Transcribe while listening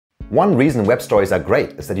One reason web stories are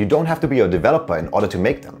great is that you don't have to be a developer in order to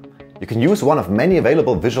make them. You can use one of many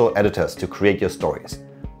available visual editors to create your stories.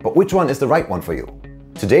 But which one is the right one for you?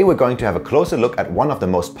 Today we're going to have a closer look at one of the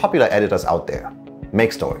most popular editors out there,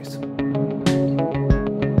 MakeStories.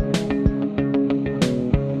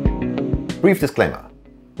 Brief disclaimer.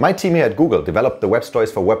 My team here at Google developed the Web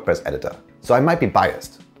Stories for WordPress editor, so I might be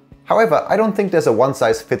biased. However, I don't think there's a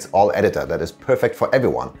one-size-fits-all editor that is perfect for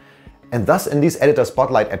everyone, and thus in these editor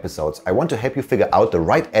spotlight episodes I want to help you figure out the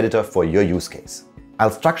right editor for your use case.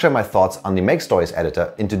 I'll structure my thoughts on the MakeStories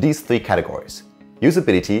editor into these three categories: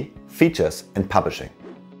 usability, features, and publishing.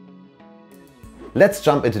 Let's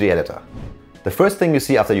jump into the editor. The first thing you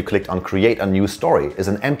see after you clicked on Create a New Story is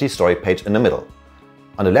an empty story page in the middle.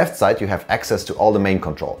 On the left side you have access to all the main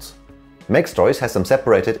controls. MakeStories has them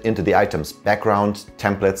separated into the items background,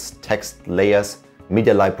 templates, text, layers,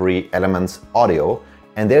 media library, elements, audio,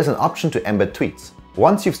 and there's an option to embed tweets.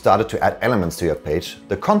 Once you've started to add elements to your page,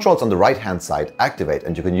 the controls on the right hand side activate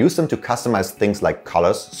and you can use them to customize things like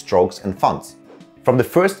colors, strokes, and fonts. From the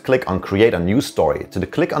first click on Create a New Story to the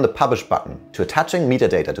click on the Publish button to attaching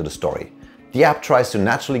metadata to the story, the app tries to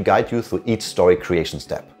naturally guide you through each story creation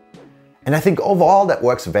step. And I think overall that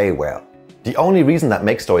works very well. The only reason that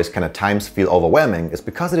MakeStories can at times feel overwhelming is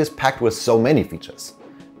because it is packed with so many features,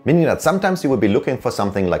 meaning that sometimes you will be looking for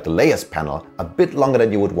something like the Layers panel a bit longer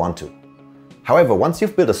than you would want to. However, once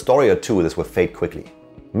you've built a story or two, this will fade quickly.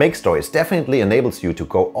 MakeStories definitely enables you to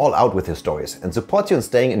go all out with your stories and supports you in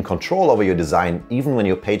staying in control over your design even when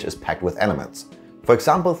your page is packed with elements, for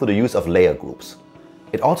example through the use of layer groups.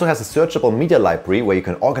 It also has a searchable media library where you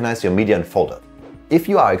can organize your media in folder. If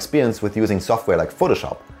you are experienced with using software like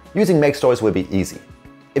Photoshop, using MakeStories will be easy.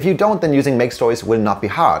 If you don't, then using MakeStories will not be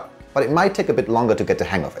hard, but it might take a bit longer to get the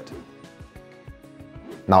hang of it.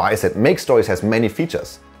 Now, I said MakeStories has many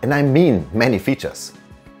features, and I mean many features.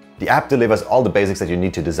 The app delivers all the basics that you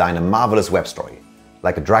need to design a marvelous web story,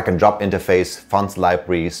 like a drag and drop interface, fonts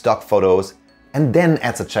library, stock photos, and then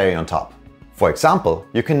adds a cherry on top. For example,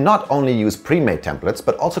 you can not only use pre-made templates,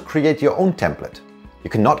 but also create your own template. You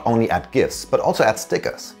can not only add GIFs, but also add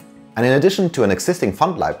stickers. And in addition to an existing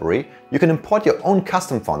font library, you can import your own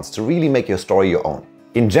custom fonts to really make your story your own.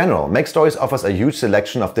 In general, MakeStories offers a huge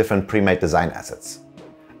selection of different pre-made design assets.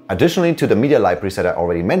 Additionally to the media libraries that I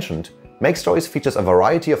already mentioned, MakeStories features a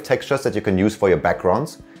variety of textures that you can use for your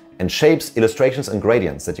backgrounds, and shapes, illustrations and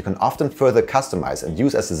gradients that you can often further customize and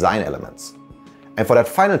use as design elements. And for that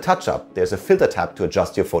final touch-up, there's a filter tab to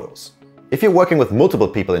adjust your photos. If you're working with multiple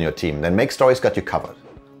people in your team, then MakeStories got you covered.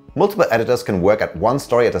 Multiple editors can work at one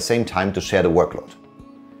story at the same time to share the workload.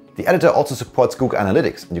 The editor also supports Google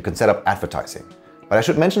Analytics and you can set up advertising. But I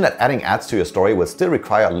should mention that adding ads to your story will still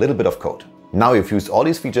require a little bit of code. Now you've used all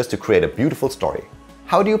these features to create a beautiful story.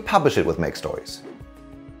 How do you publish it with MakeStories?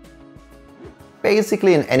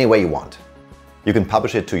 Basically in any way you want. You can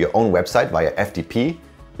publish it to your own website via FTP,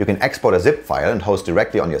 you can export a zip file and host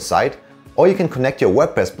directly on your site, or you can connect your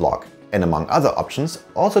WordPress blog and, among other options,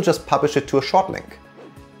 also just publish it to a short link.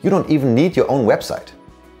 You don't even need your own website.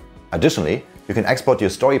 Additionally, you can export your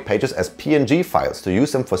story pages as PNG files to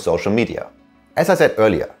use them for social media. As I said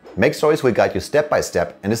earlier, MakeStories will guide you step by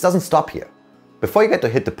step, and this doesn't stop here. Before you get to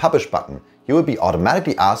hit the Publish button, you will be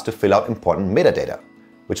automatically asked to fill out important metadata,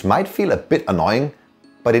 which might feel a bit annoying,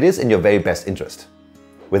 but it is in your very best interest.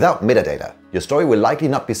 Without metadata, your story will likely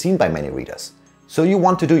not be seen by many readers, so you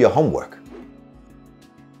want to do your homework.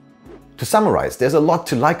 To summarize, there's a lot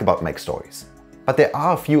to like about MakeStories, but there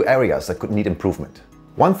are a few areas that could need improvement.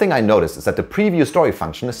 One thing I noticed is that the preview story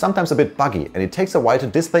function is sometimes a bit buggy and it takes a while to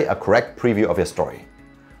display a correct preview of your story.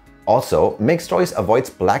 Also, MakeStories avoids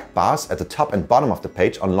black bars at the top and bottom of the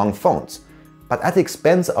page on long fonts, but at the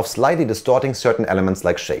expense of slightly distorting certain elements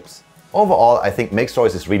like shapes. Overall, I think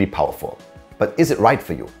MakeStories is really powerful. But is it right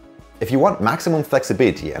for you? If you want maximum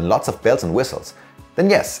flexibility and lots of bells and whistles, then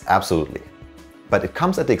yes, absolutely. But it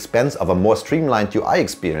comes at the expense of a more streamlined UI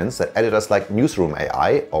experience that editors like Newsroom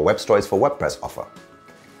AI or Web Stories for WordPress offer.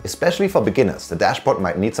 Especially for beginners, the dashboard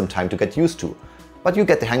might need some time to get used to, but you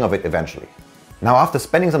get the hang of it eventually. Now, after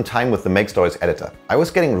spending some time with the MakeStories editor, I was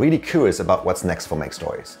getting really curious about what's next for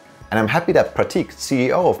MakeStories. And I'm happy that Pratik,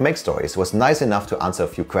 CEO of MakeStories, was nice enough to answer a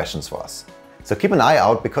few questions for us. So keep an eye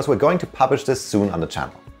out because we're going to publish this soon on the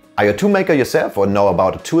channel. Are you a tool maker yourself or know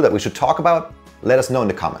about a tool that we should talk about? Let us know in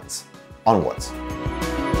the comments. Onwards.